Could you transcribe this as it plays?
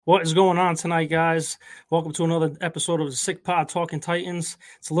What is going on tonight, guys? Welcome to another episode of the Sick Pod Talking Titans.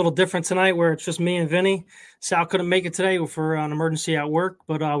 It's a little different tonight where it's just me and Vinny. Sal couldn't make it today for an emergency at work,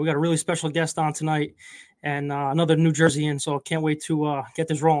 but we got a really special guest on tonight and another New Jerseyan, so can't wait to get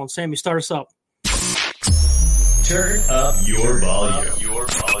this rolling. Sammy, start us up. Turn up your volume.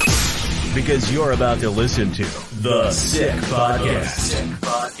 Because you're about to listen to The Sick Podcast.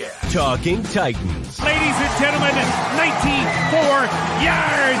 Talking Titans. Ladies and gentlemen, 94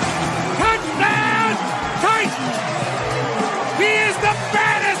 yards. Touchdown, Titans. He is the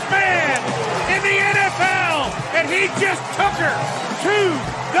baddest man in the NFL, and he just took her to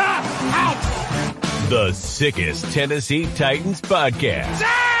the house. The sickest Tennessee Titans podcast.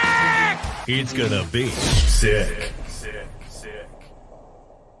 Sick! It's gonna be sick.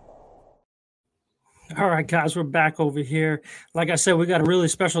 All right, guys, we're back over here. Like I said, we got a really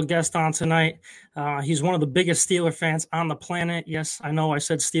special guest on tonight. He's one of the biggest Steeler fans on the planet. Yes, I know I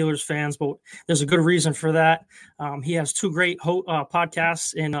said Steelers fans, but there's a good reason for that. He has two great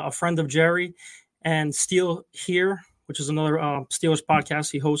podcasts in A Friend of Jerry and Steel Here, which is another Steelers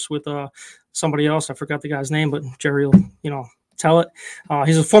podcast he hosts with somebody else. I forgot the guy's name, but Jerry will, tell it.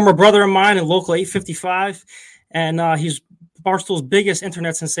 He's a former brother of mine in Local 855, and he's Barstool's biggest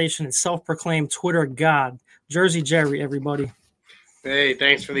internet sensation and self-proclaimed Twitter god, Jersey Jerry, everybody. Hey,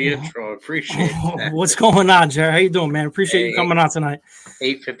 thanks for the intro. Appreciate that. What's going on, Jerry? How you doing, man? Appreciate you coming on tonight.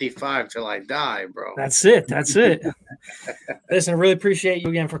 8:55 till I die, bro. That's it. Listen, I really appreciate you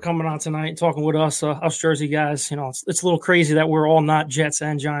again for coming on tonight and talking with us Jersey guys. It's a little crazy that we're all not Jets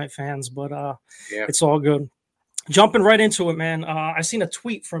and Giant fans, but It's all good. Jumping right into it, man. I seen a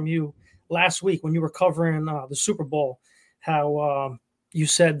tweet from you last week when you were covering the Super Bowl. How you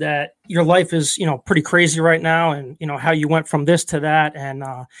said that your life is, pretty crazy right now, and how you went from this to that, and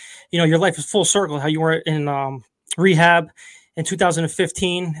your life is full circle. How you were in rehab in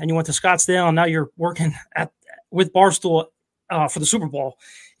 2015, and you went to Scottsdale, and now you're working with Barstool for the Super Bowl.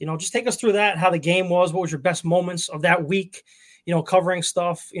 Just take us through that. How the game was. What was your best moments of that week? Covering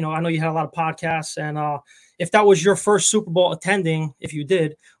stuff. I know you had a lot of podcasts, and if that was your first Super Bowl attending, if you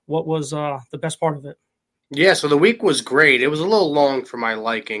did, what was the best part of it? Yeah, so the week was great. It was a little long for my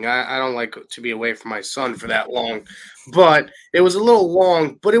liking. I don't like to be away from my son for that long, but it was a little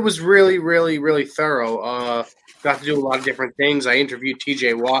long, but it was really, really, really thorough. Got to do a lot of different things. I interviewed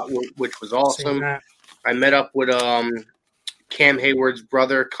TJ Watt, which was awesome. I met up with Cam Hayward's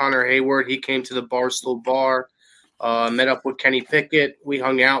brother, Connor Hayward. He came to the Barstool bar. Met up with Kenny Pickett. We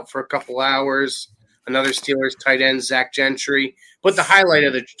hung out for a couple hours. Another Steelers tight end, Zach Gentry. But the highlight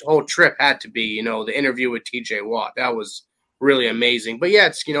of the whole trip had to be, the interview with TJ Watt. That was really amazing. But yeah,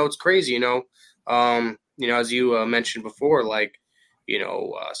 it's crazy, as you mentioned before,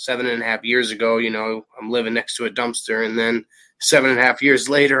 7.5 years ago, I'm living next to a dumpster, and then 7.5 years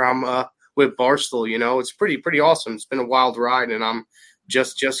later, I'm with Barstool. It's pretty awesome. It's been a wild ride, and I'm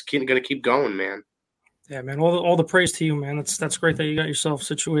just going to keep going, man. Yeah, man. All the praise to you, man. That's great that you got yourself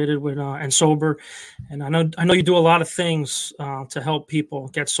situated with and sober. And I know you do a lot of things to help people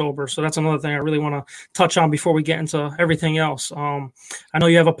get sober. So that's another thing I really want to touch on before we get into everything else. I know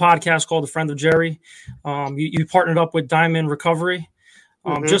you have a podcast called A Friend of Jerry. You partnered up with Diamond Recovery.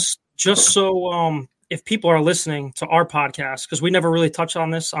 Just so if people are listening to our podcast, because we never really touch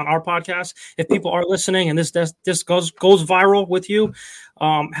on this on our podcast, if people are listening and this goes viral with you,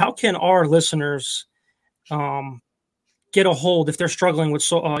 how can our listeners get a hold if they're struggling with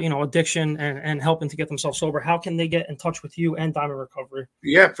addiction and helping to get themselves sober? How can they get in touch with you and Diamond Recovery?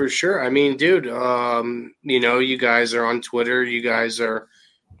 Yeah, for sure. I mean, dude, you guys are on Twitter. You guys are,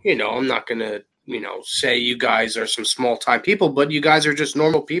 I'm not gonna, say you guys are some small time people, but you guys are just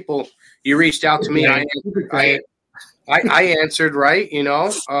normal people. You reached out to me. I answered, right?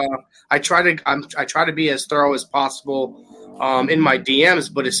 I try to be as thorough as possible in my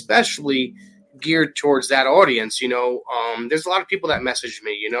DMs, but especially geared towards that audience. There's a lot of people that message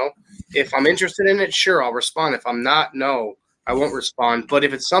me. If I'm interested in it, sure, I'll respond. If I'm not, no, I won't respond. But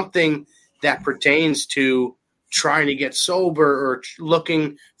if it's something that pertains to trying to get sober or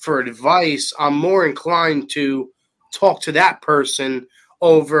looking for advice, I'm more inclined to talk to that person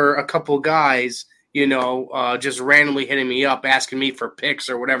over a couple guys, just randomly hitting me up, asking me for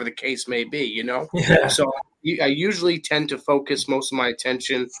picks or whatever the case may be, Yeah. So I usually tend to focus most of my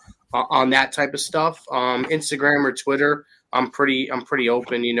attention on that type of stuff. Instagram or Twitter, I'm pretty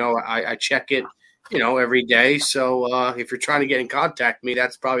open. I check it, every day. So if you're trying to get in contact with me,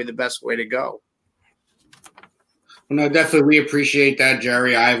 that's probably the best way to go. Well, no, definitely we appreciate that,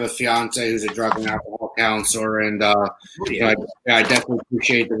 Jerry. I have a fiance who's a drug and alcohol counselor, and I definitely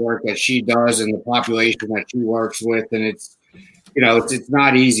appreciate the work that she does and the population that she works with. And it's it's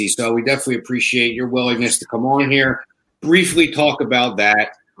not easy. So we definitely appreciate your willingness to come on here, briefly talk about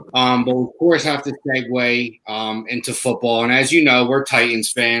that. But we, of course, have to segue into football. And as you know, we're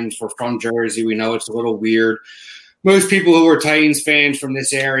Titans fans. We're from Jersey. We know it's a little weird. Most people who are Titans fans from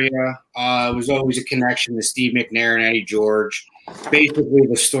this area, it was always a connection to Steve McNair and Eddie George. Basically,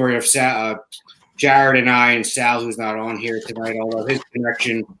 the story of Jared and I and Sal, who's not on here tonight, although his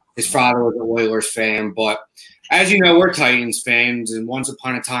connection, his father was an Oilers fan. But as you know, we're Titans fans. And once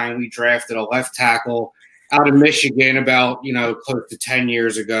upon a time, we drafted a left tackle out of Michigan about, close to 10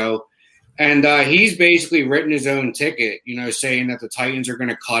 years ago. And he's basically written his own ticket, saying that the Titans are going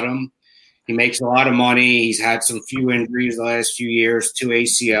to cut him. He makes a lot of money. He's had some few injuries the last few years, 2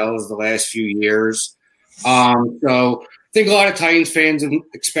 ACLs the last few years. So I think a lot of Titans fans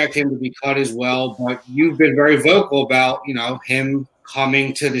expect him to be cut as well. But you've been very vocal about, him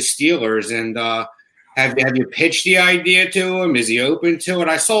coming to the Steelers. And have you pitched the idea to him? Is he open to it?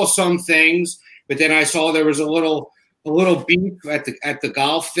 I saw some things. But then I saw there was a little beep at the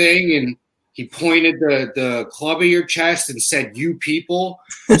golf thing, and he pointed the club of your chest and said, "You people."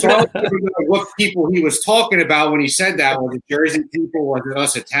 So I was wondering what people he was talking about when he said that. Was it Jersey people? Was it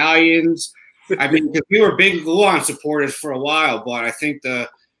us Italians? I mean, because we were big Lewan supporters for a while, but I think the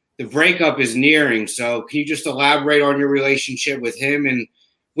breakup is nearing. So can you just elaborate on your relationship with him and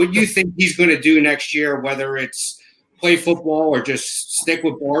what you think he's going to do next year, whether it's play football or just stick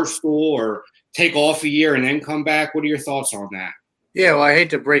with Barstool or take off a year and then come back? What are your thoughts on that? Yeah, well, I hate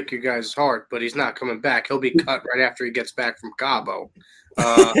to break your guys' heart, but he's not coming back. He'll be cut right after he gets back from Cabo.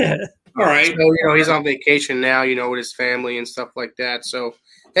 All right. So, he's on vacation now, with his family and stuff like that. So,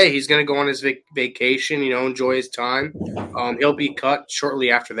 hey, he's going to go on his vacation, enjoy his time. He'll be cut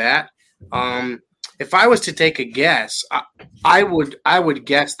shortly after that. If I was to take a guess, I would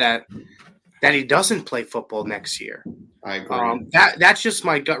guess that he doesn't play football next year. I agree. That's just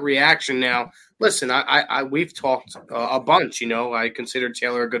my gut reaction. Now, listen, we've talked a bunch. I consider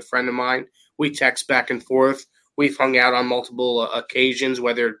Taylor a good friend of mine. We text back and forth. We've hung out on multiple occasions,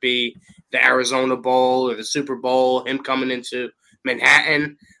 whether it be the Arizona Bowl or the Super Bowl. Him coming into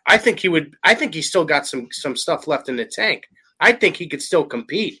Manhattan, I think he's still got some stuff left in the tank. I think he could still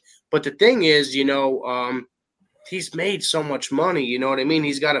compete. But the thing is, he's made so much money. You know what I mean?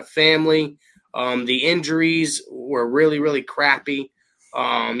 He's got a family. The injuries were really, really crappy. 2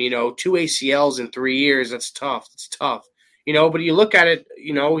 ACLs in 3 years, that's tough. It's tough. But you look at it,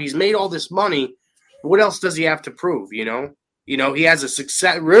 he's made all this money. What else does he have to prove, he has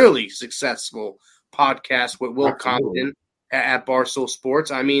a really successful podcast with Will Compton at Barstool Sports.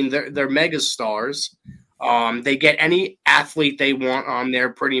 I mean, they're mega stars. They get any athlete they want on there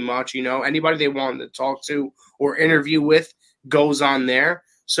pretty much, anybody they want to talk to or interview with goes on there.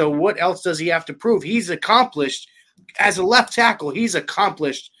 So what else does he have to prove? He's accomplished as a left tackle. He's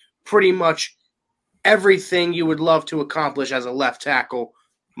accomplished pretty much everything you would love to accomplish as a left tackle,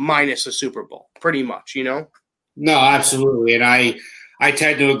 minus a Super Bowl, pretty much, No, absolutely. And I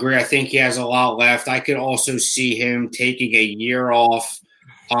tend to agree. I think he has a lot left. I could also see him taking a year off,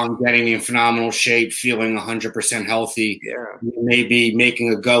 getting in phenomenal shape, feeling 100% healthy. Yeah. Maybe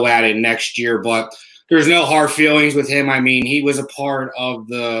making a go at it next year, but there's no hard feelings with him. I mean, he was a part of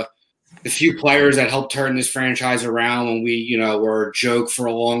the few players that helped turn this franchise around when we, were a joke for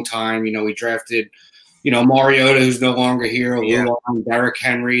a long time. We drafted, Mariota, who's no longer here, Lewan, Derrick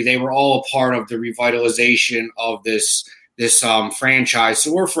Henry. They were all a part of the revitalization of this franchise.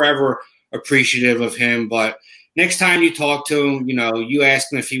 So we're forever appreciative of him. But next time you talk to him, you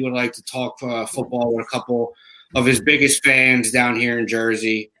ask him if he would like to talk football with a couple of his biggest fans down here in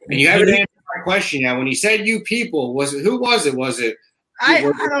Jersey. And you haven't answered my question yet. When he said "you people," who was it? Was it? I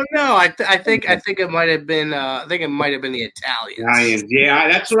don't know. I think it might have been. I think it might have been the Italians. Yeah,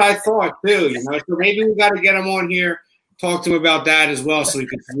 that's what I thought too. So maybe we got to get him on here, talk to him about that as well, so we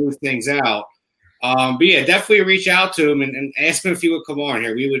can smooth things out. But yeah, definitely reach out to him and ask him if he would come on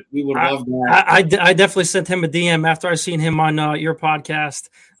here. We would love that. I definitely sent him a DM after I seen him on your podcast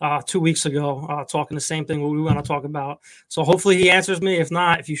 2 weeks ago, talking the same thing what we want to talk about. So hopefully he answers me. If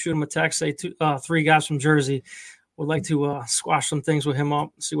not, if you shoot him a text, say 3 guys from Jersey would like to squash some things with him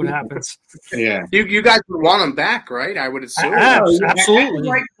up, see what happens. Yeah, you guys would want him back, right? I would assume. Absolutely.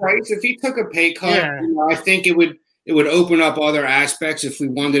 Right price. If he took a pay cut, I think it would open up other aspects if we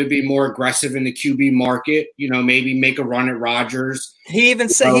wanted to be more aggressive in the QB market, maybe make a run at Rodgers. He even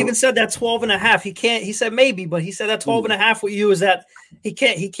said that 12.5. He can't, he said maybe, but he said that 12.5 with you is that he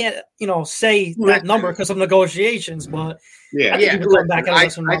can't, say that number because of negotiations, but I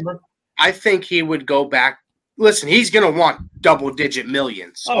think he would go back. Listen, he's going to want double-digit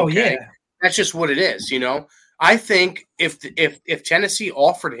millions. Oh, okay? That's just what it is, I think if Tennessee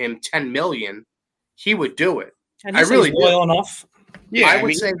offered him $10 million, he would do it. And I really loyal enough. Yeah, I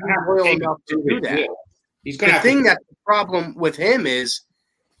would say he's loyal enough to do that. The thing that's the problem with him is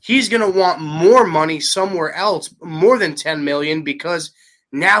he's going to want more money somewhere else, more than $10 million, because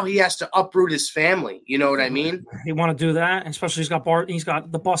now he has to uproot his family. You know what I mean? He want to do that, especially he's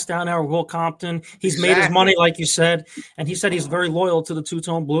got the bus down there with Will Compton. He's made his money, like you said, and he said he's very loyal to the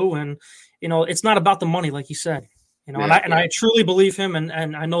two-tone blue. And it's not about the money, like he said. And I truly believe him, and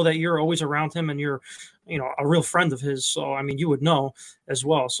I know that you're always around him, and you're a real friend of his. So I mean, you would know as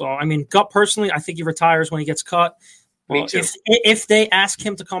well. So I mean, Gut personally, I think he retires when he gets cut. Well, if they ask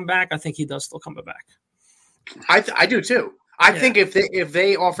him to come back, I think he does still come back. I do too. I think if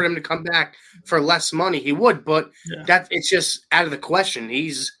they offered him to come back for less money, he would. But that it's just out of the question.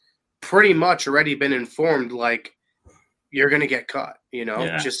 He's pretty much already been informed, like, you're going to get cut. It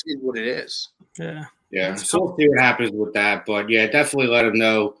just is what it is. Yeah. Yeah. So we'll see what happens with that. But yeah, definitely let him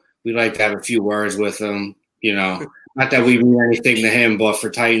know. We'd like to have a few words with him. Not that we mean anything to him, but for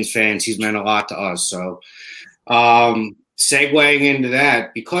Titans fans, he's meant a lot to us. So, segueing into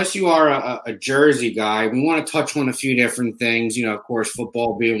that, because you are a Jersey guy, we want to touch on a few different things, of course,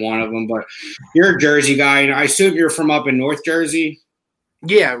 football being one of them, but you're a Jersey guy, and I assume you're from up in North Jersey?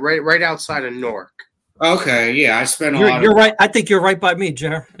 Yeah, right outside of Newark. Okay, yeah, I spent You're right. I think you're right by me,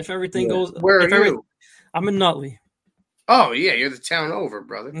 Jer. If everything goes... Where are you? I'm in Nutley. Oh, yeah, you're the town over,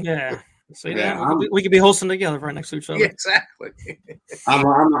 brother. Yeah. So we could be hosting together right next to each other. Yeah, exactly.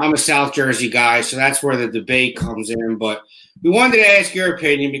 I'm a South Jersey guy, so that's where the debate comes in. But we wanted to ask your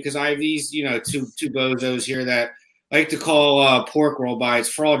opinion because I have these, two bozos here that like to call pork roll by its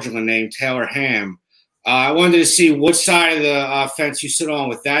fraudulent name, Taylor Ham. I wanted to see what side of the fence you sit on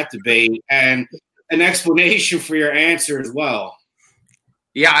with that debate and an explanation for your answer as well.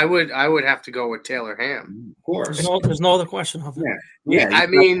 Yeah, I would have to go with Taylor Ham. Of course. There's no other question of it. Yeah. I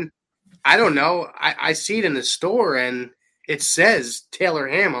mean, I don't know. I see it in the store, and it says Taylor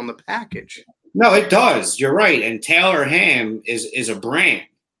Ham on the package. No, it does. You're right. And Taylor Ham is a brand,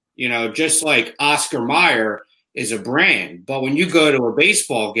 just like Oscar Mayer is a brand. But when you go to a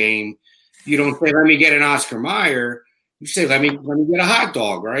baseball game, you don't say, let me get an Oscar Mayer. You say, let me get a hot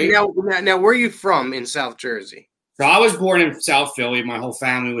dog, right? Now, where are you from in South Jersey? So I was born in South Philly. My whole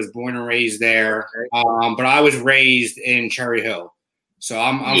family was born and raised there. But I was raised in Cherry Hill. So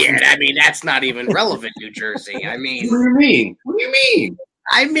I mean, that's not even relevant, New Jersey. I mean, what do you mean? What do you mean?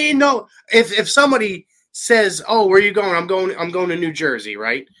 I mean, no. If somebody says, "Oh, where are you going?" I'm going to New Jersey,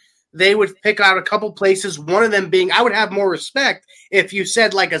 right? They would pick out a couple places. One of them being, I would have more respect if you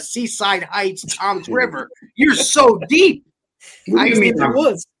said like a Seaside Heights, Toms River. You're so deep. What do you mean?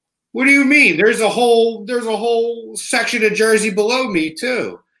 What do you mean? There's a whole section of Jersey below me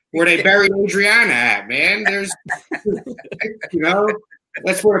too, where they buried Adriana at. Man, there's,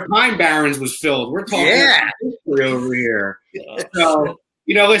 that's where the Pine Barrens was filled. We're talking history over here. So,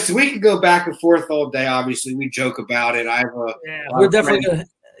 listen, we can go back and forth all day. Obviously, we joke about it. We're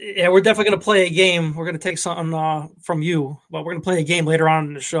definitely gonna play a game. We're gonna take something from you, but we're gonna play a game later on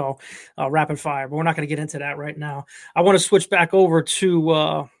in the show, rapid fire. But we're not gonna get into that right now. I want to switch back over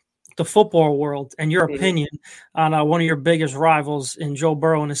to the football world and your opinion on one of your biggest rivals in Joe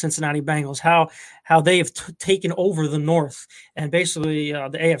Burrow and the Cincinnati Bengals, how they've taken over the North and basically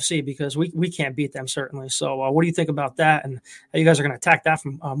the AFC, because we can't beat them, certainly. So what do you think about that, and how you guys are going to attack that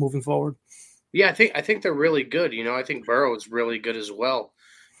from moving forward? Yeah, I think they're really good. I think Burrow is really good as well.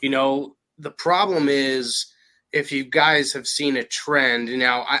 The problem is, if you guys have seen a trend,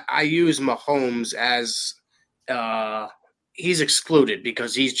 I use Mahomes as he's excluded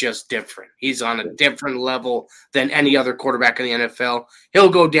because he's just different. He's on a different level than any other quarterback in the NFL. He'll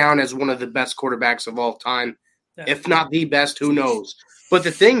go down as one of the best quarterbacks of all time, if not the best. Who knows? But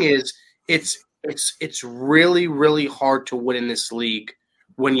the thing is, it's really, really hard to win in this league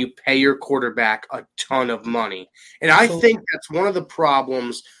when you pay your quarterback a ton of money. And I think that's one of the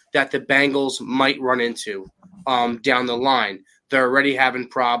problems that the Bengals might run into down the line. They're already having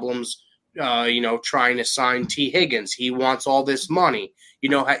problems trying to sign T. Higgins. He wants all this money.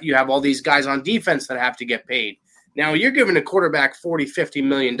 You have all these guys on defense that have to get paid. Now you're giving a quarterback $40-50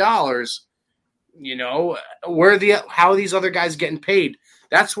 million. How are these other guys getting paid?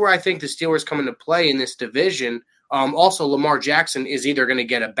 That's where I think the Steelers come into play in this division. Also, Lamar Jackson is either going to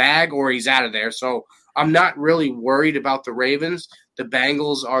get a bag or he's out of there. So I'm not really worried about the Ravens. The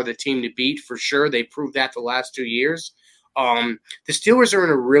Bengals are the team to beat for sure. They proved that the last 2 years. The Steelers are in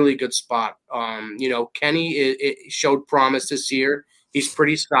a really good spot. Kenny showed promise this year. He's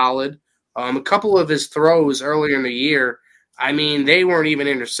pretty solid. A couple of his throws earlier in the year I mean, they weren't even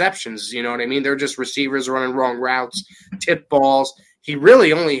interceptions. You know what I mean? They're just receivers running wrong routes, tip balls. He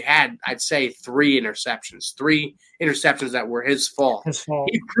really only had, I'd say, 3 interceptions that were his fault.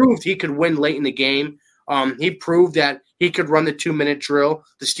 He proved he could win late in the game. He proved that he could run the 2-minute drill.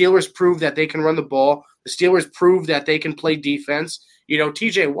 The Steelers proved that they can run the ball. The Steelers proved that they can play defense. You know,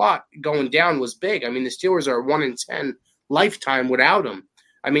 T.J. Watt going down was big. I mean, the Steelers are 1-10 lifetime without him.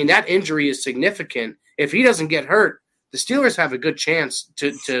 I mean, that injury is significant. If he doesn't get hurt, the Steelers have a good chance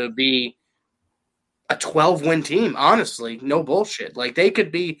to be a 12-win team, honestly. No bullshit. Like, they could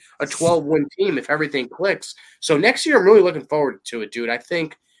be a 12-win team if everything clicks. So next year, I'm really looking forward to it, dude. I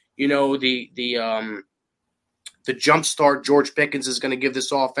think, you know, the jump start George Pickens is going to give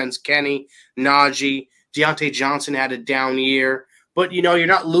this offense. Kenny, Najee, Deontay Johnson had a down year. But, you know, you're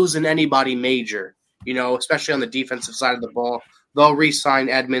not losing anybody major, you know, especially on the defensive side of the ball. They'll re-sign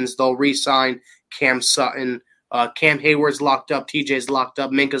Edmonds. They'll re-sign Cam Sutton. Cam Hayward's locked up. TJ's locked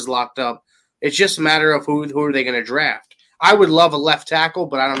up. Minka's locked up. It's just a matter of who are they going to draft. I would love a left tackle,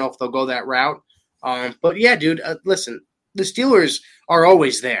 but I don't know if they'll go that route. But, yeah, dude, listen, the Steelers are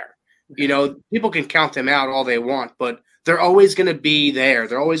always there. You know, people can count them out all they want, but they're always going to be there.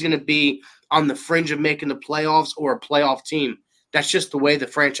 They're always going to be on the fringe of making the playoffs or a playoff team. That's just the way the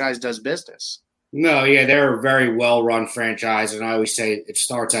franchise does business. No, yeah, they're a very well-run franchise, and I always say it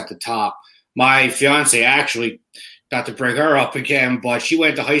starts at the top. My fiance actually, not to bring her up again, but she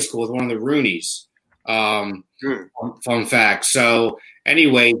went to high school with one of the Rooneys. Fun fact. So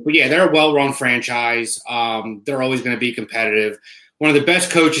anyway, but yeah, they're a well-run franchise. They're always going to be competitive. One of the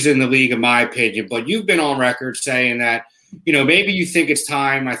best coaches in the league, in my opinion. But you've been on record saying that, you know, maybe you think it's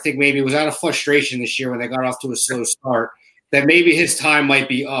time. I think maybe it was out of frustration this year when they got off to a slow start, that maybe his time might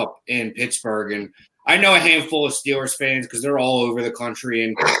be up in Pittsburgh. And I know a handful of Steelers fans because they're all over the country,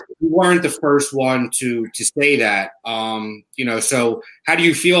 and you weren't the first one to say that. You know, so how do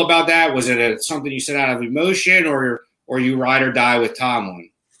you feel about that? Was it something you said out of emotion, or you ride or die with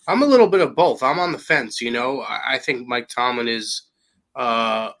Tomlin? I'm a little bit of both. I'm on the fence. You know, I think Mike Tomlin is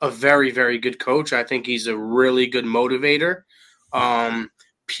a very, very good coach. I think he's a really good motivator.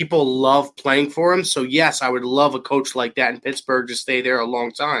 People love playing for him. So, yes, I would love a coach like that in Pittsburgh to stay there a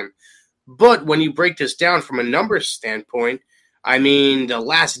long time. But when you break this down from a numbers standpoint, I mean, the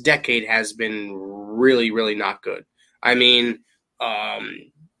last decade has been really, really not good. I mean, I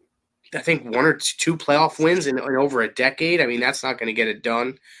think 1 or 2 playoff wins in over a decade. I mean, that's not going to get it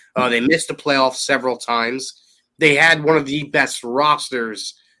done. They missed the playoffs several times. They had one of the best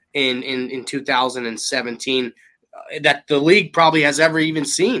rosters in 2017 that the league probably has ever even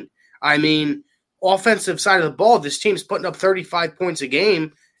seen. I mean, offensive side of the ball, this team's putting up 35 points a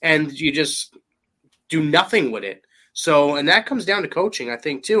game, and you just do nothing with it. So, and that comes down to coaching, I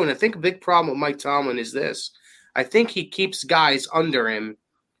think, too. And I think a big problem with Mike Tomlin is this. I think he keeps guys under him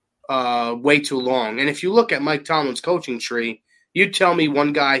way too long. And if you look at Mike Tomlin's coaching tree, you tell me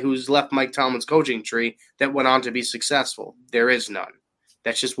one guy who's left Mike Tomlin's coaching tree that went on to be successful. There is none.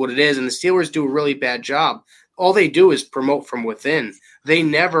 That's just what it is. And the Steelers do a really bad job. All they do is promote from within. They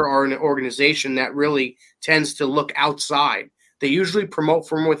never are an organization that really tends to look outside. They usually promote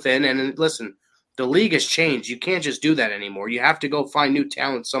from within. And listen, the league has changed. You can't just do that anymore. You have to go find new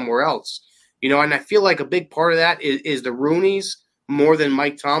talent somewhere else. You know, and I feel like a big part of that is the Rooneys more than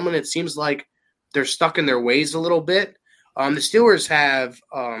Mike Tomlin. It seems like they're stuck in their ways a little bit. The Steelers have,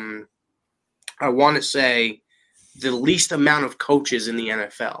 I want to say, the least amount of coaches in the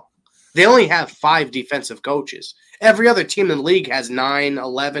NFL. They only have 5 defensive coaches. Every other team in the league has 9,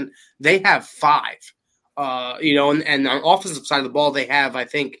 11. They have 5. You know, and on the offensive side of the ball, they have, I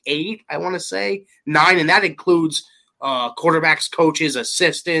think, 8, I want to say, 9, and that includes quarterbacks, coaches,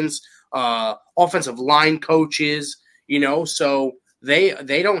 assistants, offensive line coaches, you know, so they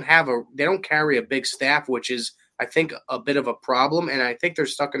don't carry a big staff, which is, I think, a bit of a problem, and I think they're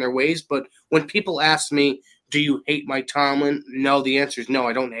stuck in their ways. But when people ask me, do you hate Mike Tomlin? No, the answer is no,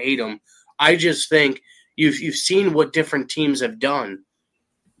 I don't hate him. I just think you've seen what different teams have done.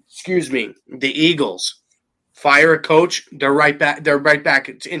 Excuse me, the Eagles fire a coach, they're right back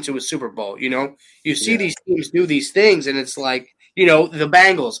into a Super Bowl, you know? You see these teams do these things, and it's like, you know, the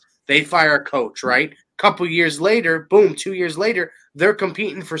Bengals, they fire a coach, right? Couple years later, boom, 2 years later, they're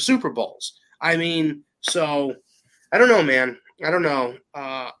competing for Super Bowls. I mean, so I don't know, man. I don't know.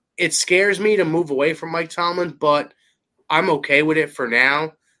 It scares me to move away from Mike Tomlin, but I'm okay with it for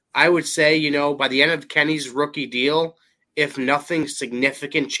now. I would say, you know, by the end of Kenny's rookie deal, if nothing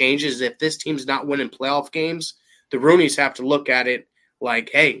significant changes, if this team's not winning playoff games, the Rooneys have to look at it like,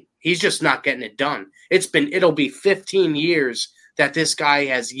 hey, he's just not getting it done. It'll be 15 years that this guy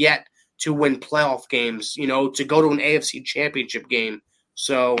has yet to win playoff games, to go to an AFC championship game.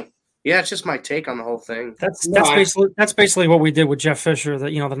 So, yeah, it's just my take on the whole thing. That's basically what we did with Jeff Fisher.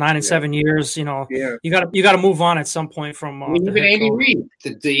 That the 9 and 7 years. You got to move on at some point from. Even Andy Reid,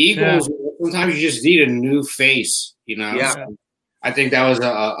 the Eagles. Yeah. Sometimes you just need a new face. Yeah. So I think that was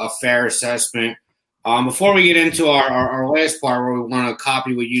a fair assessment. Before we get into our last part, where we want to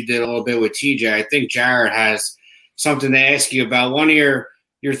copy what you did a little bit with TJ, I think Jared has something to ask you about one of your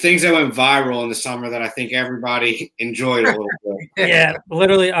things that went viral in the summer that I think everybody enjoyed a little bit. Yeah,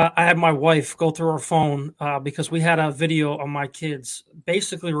 literally, I had my wife go through her phone because we had a video of my kids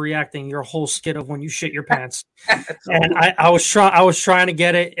basically reacting your whole skit of when you shit your pants. And I was trying to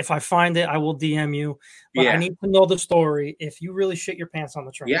get it. If I find it, I will DM you. But I need to know the story. If you really shit your pants on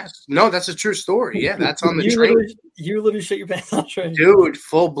the train. Yes. No, that's a true story. Yeah, that's on the train. You literally shit your pants on the train. Dude,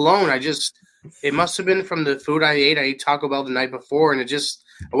 full blown. It must have been from the food I ate. I ate Taco Bell the night before, and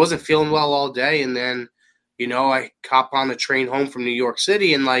I wasn't feeling well all day. And then, I hop on the train home from New York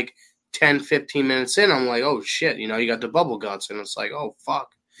City, and like 10, 15 minutes in, I'm like, oh, shit, you got the bubble guts. And it's like, oh,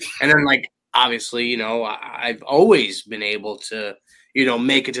 fuck. And then, like, obviously, I've always been able to,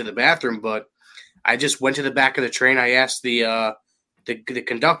 make it to the bathroom. But I just went to the back of the train. I asked the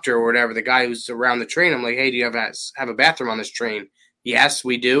conductor or whatever, the guy who's around the train, I'm like, hey, do you have a bathroom on this train? Yes,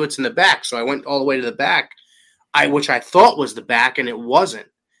 we do. It's in the back. So I went all the way to the back, which I thought was the back, and it wasn't.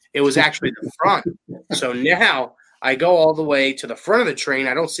 It was actually the front. So now I go all the way to the front of the train.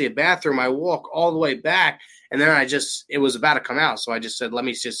 I don't see a bathroom. I walk all the way back, and then it was about to come out. So I just said, let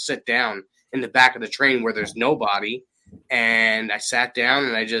me just sit down in the back of the train where there's nobody. And I sat down,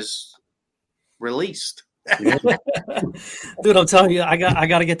 and I just released. Dude, I'm telling you, I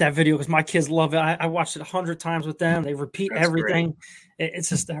got to get that video because my kids love it. I watched it 100 times with them. They repeat everything. It's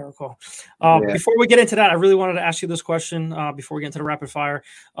hysterical. Before we get into that, I really wanted to ask you this question before we get into the rapid fire.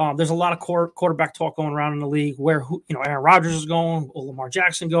 There's a lot of quarterback talk going around in the league where Aaron Rodgers is going, will Lamar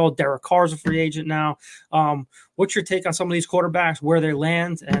Jackson go, Derek Carr's a free agent now. What's your take on some of these quarterbacks, where they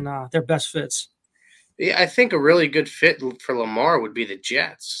land, and their best fits? Yeah, I think a really good fit for Lamar would be the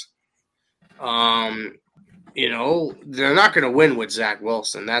Jets. They're not going to win with Zach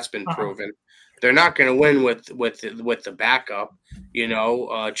Wilson. That's been proven. They're not going to win with the backup.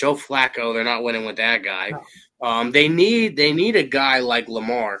 Joe Flacco. They're not winning with that guy. No. They need a guy like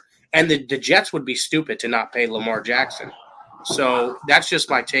Lamar, and the Jets would be stupid to not pay Lamar Jackson. So that's just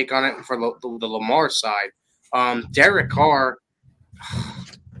my take on it for the Lamar side. Derek Carr.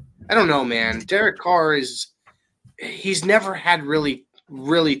 I don't know, man. Derek Carr he's never had really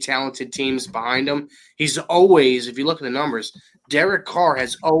talented teams behind him. He's always, if you look at the numbers, Derek Carr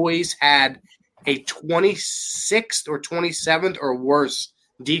has always had a 26th or 27th or worse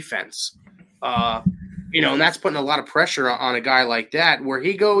defense. And that's putting a lot of pressure on a guy like that. Where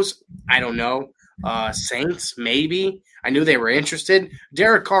he goes, I don't know. Saints, maybe. I knew they were interested.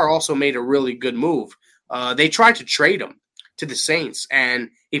 Derek Carr also made a really good move. They tried to trade him to the Saints, and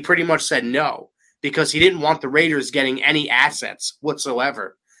he pretty much said no, because he didn't want the Raiders getting any assets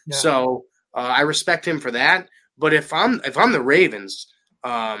whatsoever. Yeah. So I respect him for that. But if I'm the Ravens,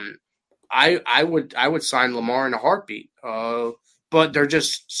 I would sign Lamar in a heartbeat. But they're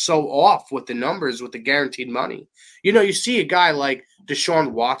just so off with the numbers, with the guaranteed money. You see a guy like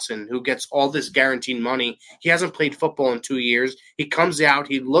Deshaun Watson who gets all this guaranteed money. He hasn't played football in 2 years. He comes out,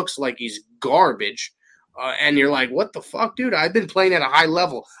 he looks like he's garbage. And you're like, what the fuck, dude? I've been playing at a high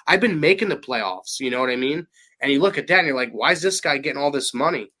level. I've been making the playoffs. You know what I mean? And you look at that and you're like, why is this guy getting all this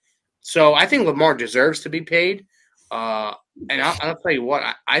money? So I think Lamar deserves to be paid. And I'll tell you what,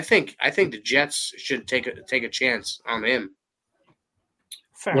 I think the Jets should take a chance on him.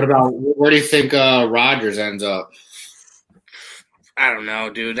 What about where do you think Rodgers ends up? I don't know,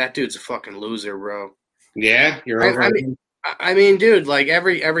 dude. That dude's a fucking loser, bro. Yeah, you're over. I mean, dude, like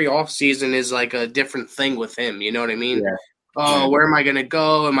every off season is like a different thing with him. You know what I mean? Yeah. Where am I going to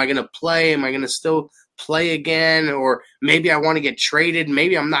go? Am I going to play? Am I going to still play again? Or maybe I want to get traded.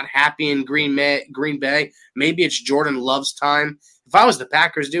 Maybe I'm not happy in Green Bay. Maybe it's Jordan Love's time. If I was the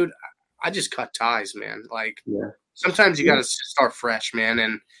Packers, dude, I just cut ties, man. Like, sometimes you got to start fresh, man.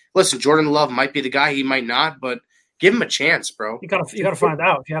 And listen, Jordan Love might be the guy. He might not, but give him a chance, bro. You gotta find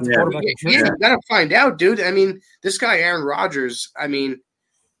out if you have the quarterback. You gotta find out, dude. I mean, this guy Aaron Rodgers. I mean,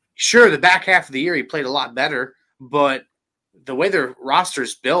 sure, the back half of the year he played a lot better, but the way their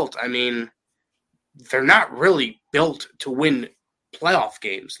roster's built, I mean, they're not really built to win playoff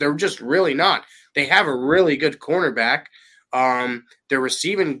games. They're just really not. They have a really good cornerback. Their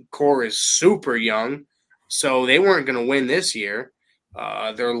receiving core is super young, so they weren't going to win this year.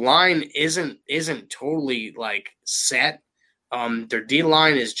 Their line isn't totally like set. Their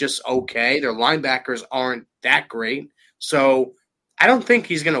D-line is just okay. Their linebackers aren't that great. So I don't think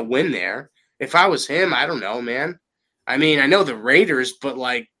he's going to win there. If I was him, I don't know, man. I mean, I know the Raiders, but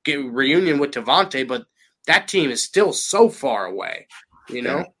like get reunion with Devontae, but that team is still so far away, you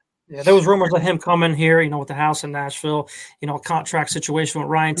know? Yeah, there was rumors of him coming here, with the house in Nashville, contract situation with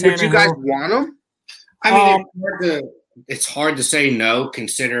Ryan Tannehill. Would you guys want him? I mean, it's hard to say no,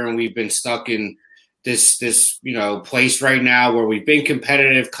 considering we've been stuck in this place right now where we've been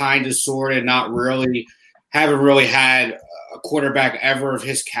competitive, kind of, sort of, not really, haven't really had a quarterback ever of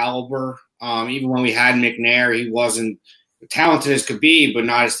his caliber. Even when we had McNair, he wasn't talented as could be, but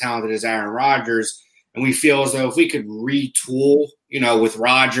not as talented as Aaron Rodgers. And we feel as though if we could retool, with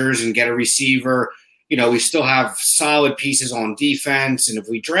Rodgers and get a receiver, we still have solid pieces on defense. And if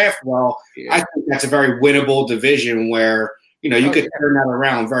we draft well, I think that's a very winnable division where, you could turn that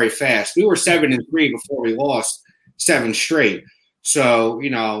around very fast. We were 7-3 before we lost 7 straight. So,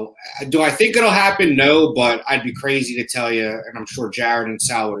 do I think it'll happen? No, but I'd be crazy to tell you, and I'm sure Jared and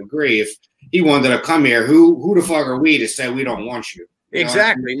Sal would agree, if he wanted to come here, who the fuck are we to say we don't want you?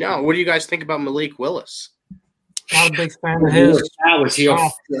 Exactly. No. What do you guys think about Malik Willis? Not a big fan of his. I was here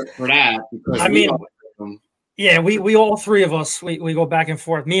for that. Because we all three of us, we go back and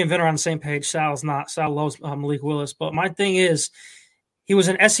forth. Me and Vin are on the same page. Sal's not. Sal loves Malik Willis. But my thing is, he was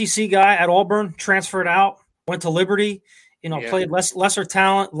an SEC guy at Auburn, transferred out, went to Liberty, played lesser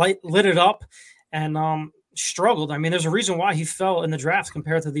talent, lit it up, and struggled. I mean, there's a reason why he fell in the draft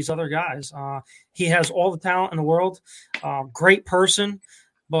compared to these other guys. He has all the talent in the world, great person,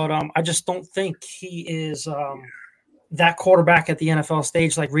 but I just don't think he is that quarterback at the NFL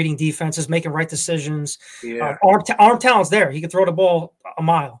stage, like reading defenses, making right decisions. Yeah. Arm talent's there. He can throw the ball a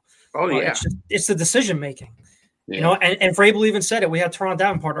mile. Oh, yeah. It's the decision making. Yeah. And Vrabel even said it. We had Teron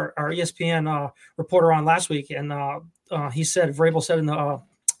Davenport, our ESPN reporter, on last week, and Vrabel said in the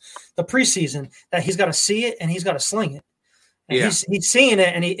preseason that he's got to see it and he's got to sling it. And he's seeing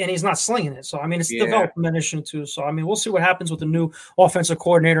it and he's not slinging it. So I mean, it's a development issue too. So I mean, we'll see what happens with the new offensive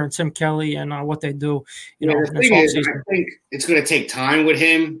coordinator and Tim Kelly and what they do. The thing is, I think it's going to take time with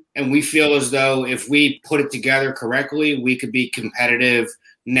him, and we feel as though if we put it together correctly, we could be competitive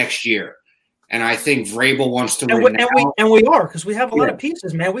next year. And I think Vrabel wants to win now. And we are, because we have a lot of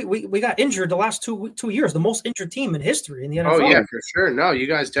pieces, man. We got injured the last two years, the most injured team in history in the NFL. Oh, yeah, for sure. No, you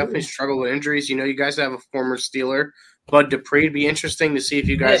guys definitely struggle with injuries. You guys have a former Steeler, Bud Dupree. It'd be interesting to see if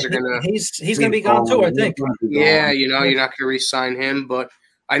you guys are going to – He's going to be gone too, I think. Yeah, you're not going to re-sign him. But,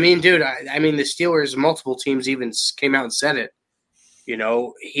 I mean, dude, I mean, the Steelers, multiple teams even came out and said it.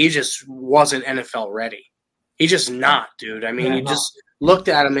 He just wasn't NFL ready. He's just not, dude. I mean, just looked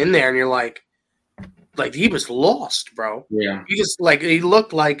at him in there and you're like he was lost, bro. Yeah. He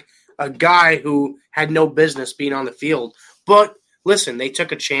looked like a guy who had no business being on the field. But listen, they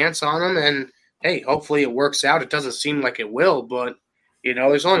took a chance on him, and hey, hopefully it works out. It doesn't seem like it will, but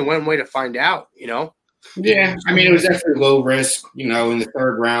there's only one way to find out. Yeah, I mean, it was definitely low risk. In the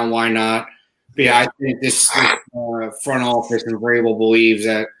third round, why not? But yeah, I think this front office and Vrabel believes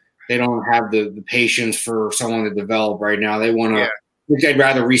that they don't have the patience for someone to develop right now. They want to. They'd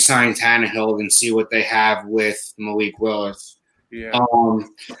rather re-sign Tannehill than see what they have with Malik Willis. Yeah.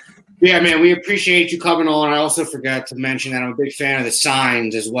 Man, we appreciate you coming on. I also forgot to mention that I'm a big fan of the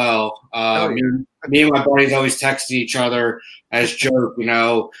signs as well. Me and my buddies always texted each other as joke.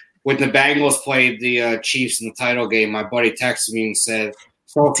 When the Bengals played the Chiefs in the title game, my buddy texted me and said,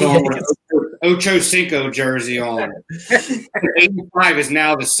 Ocho Cinco jersey on. 85 is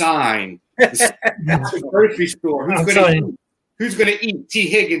now the sign. The grocery store. Who's going to eat? T.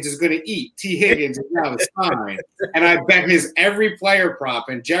 Higgins is going to eat. T. Higgins is now the sign. And I bet his every player prop,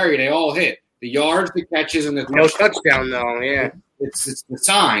 and Jerry, they all hit. The yards, the catches, and the no touchdown, though, yeah. It's the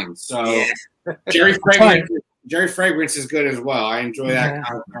sign. So Jerry Fragrance is good as well. I enjoy that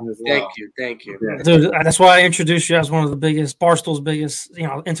kind of as well. Thank you. Yeah. Dude, that's why I introduced you as one of the biggest, Barstool's biggest,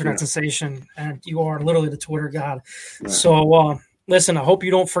 internet sensation, and you are literally the Twitter god. Yeah. So, listen, I hope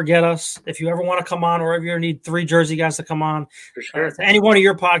you don't forget us. If you ever want to come on, or if you ever need 3 Jersey guys to come on, for sure, to any one of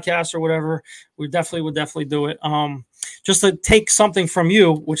your podcasts or whatever, we would definitely do it. Just to take something from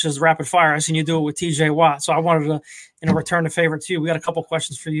you, which is rapid fire. I seen you do it with TJ Watt, so I wanted to, return the favor to you. We got a couple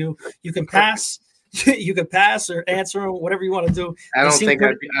questions for you. You can pass. You can pass or answer whatever you want to do. I don't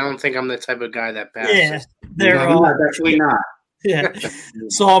think I'm the type of guy that passes. Yeah, they're definitely not. Yeah.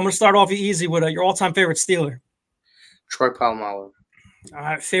 So I'm gonna start off easy with your all-time favorite Steeler. Troy Polamalu. All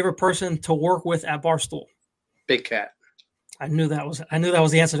right, favorite person to work with at Barstool. Big Cat. I knew that was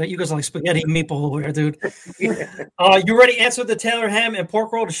the answer. That you guys are like spaghetti and meatball over there, dude. You already answered the Taylor ham and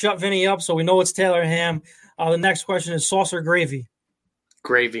pork roll to shut Vinny up, so we know it's Taylor ham. The next question is sauce or gravy?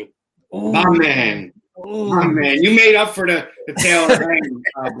 Gravy. Ooh. My man. Oh, man, you made up for the Taylor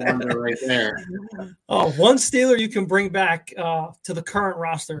blunder right there. One Steeler you can bring back to the current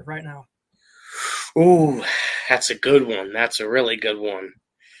roster right now. Ooh, that's a good one. That's a really good one.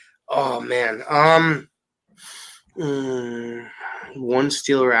 Oh, man. One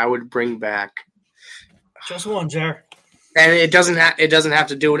Steeler I would bring back. Just one, Jared. And it doesn't have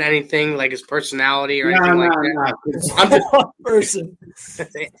to do with anything like his personality or anything like that. No. I'm just one person.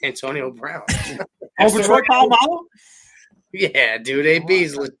 Antonio Brown. Over Troy Polamalu? Yeah, dude.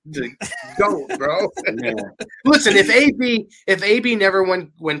 AB's the GOAT, bro. Yeah. Listen, if AB never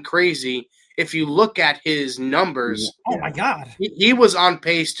went crazy, if you look at his numbers, oh my God, he was on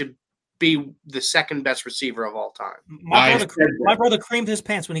pace to be the second best receiver of all time. My brother creamed his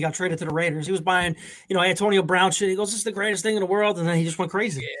pants when he got traded to the Raiders. He was buying, Antonio Brown shit. He goes, "This is the greatest thing in the world," and then he just went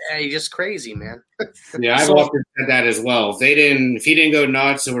crazy. Yeah, he's just crazy, man. Yeah, I've often said that as well. If he didn't go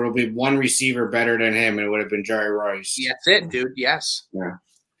nuts, there would be one receiver better than him, and it would have been Jerry Rice. Yeah, that's it, dude. Yes. Yeah.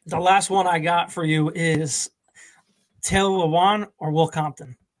 The last one I got for you is Taylor Lewan or Will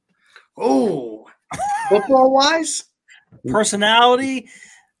Compton. Oh, football wise, personality.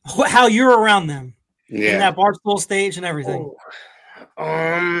 How you're around them in that Barstool stage and everything.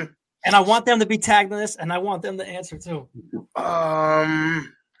 Oh. And I want them to be tagged in this, and I want them to answer too.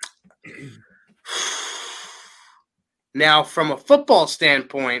 Now, from a football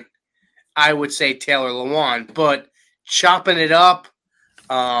standpoint, I would say Taylor Lewan, but chopping it up,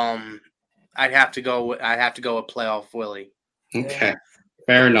 I'd have to go with Playoff Willie. Okay,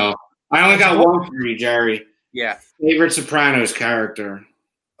 fair enough. I only got one for you, Jerry. Yeah. Favorite Sopranos character.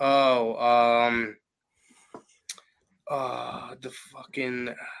 The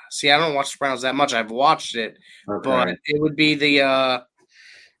fucking – see, I don't watch Sopranos that much. I've watched it, but it would be the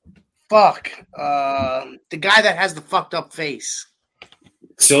the guy that has the fucked up face.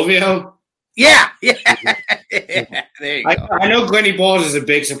 Silvio? Yeah. There you go. I know Glenny Balls is a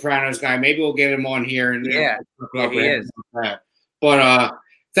big Sopranos guy. Maybe we'll get him on here. And he is. But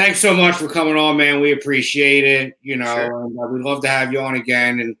thanks so much for coming on, man. We appreciate it. Sure. And we'd love to have you on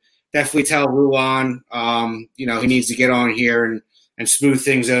again. And definitely tell Lewan, he needs to get on here and smooth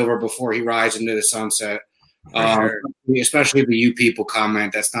things over before he rides into the sunset. Sure. Especially the "you people"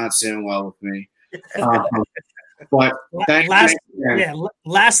 comment. That's not sitting well with me. But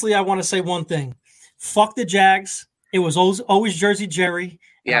lastly, I want to say one thing. Fuck the Jags. It was always Jersey Jerry.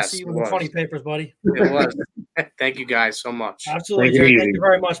 Yes, I'll see you in the funny papers, buddy. It was. Thank you guys so much. Absolutely, Jerry. Thank you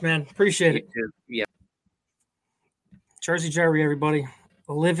very much, man. Appreciate it. Yeah. Jersey Jerry, everybody.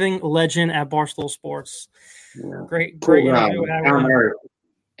 A living legend at Barstool Sports. Yeah. Great interview.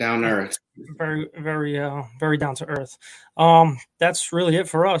 Down earth. Very, very, very down to earth. That's really it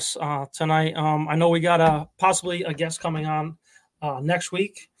for us tonight. I know we got possibly a guest coming on next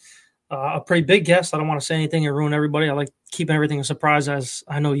week. A pretty big guest. I don't want to say anything and ruin everybody. I like keeping everything a surprise, as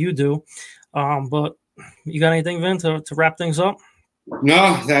I know you do. But you got anything, Vin, to wrap things up?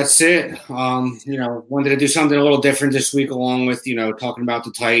 No, that's it. Wanted to do something a little different this week, along with, talking about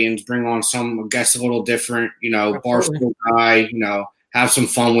the Titans, bring on some guests a little different, Barstool guy, have some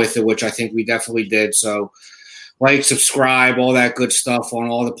fun with it, which I think we definitely did. So subscribe, all that good stuff on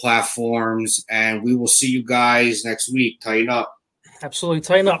all the platforms, and we will see you guys next week. Tighten up. Absolutely.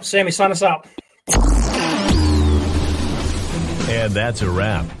 Tighten up. Sammy, sign us out. And that's a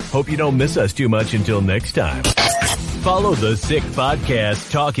wrap. Hope you don't miss us too much until next time. Follow the Sick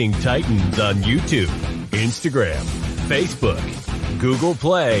Podcast Talking Titans on YouTube, Instagram, Facebook, Google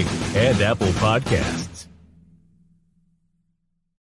Play, and Apple Podcasts.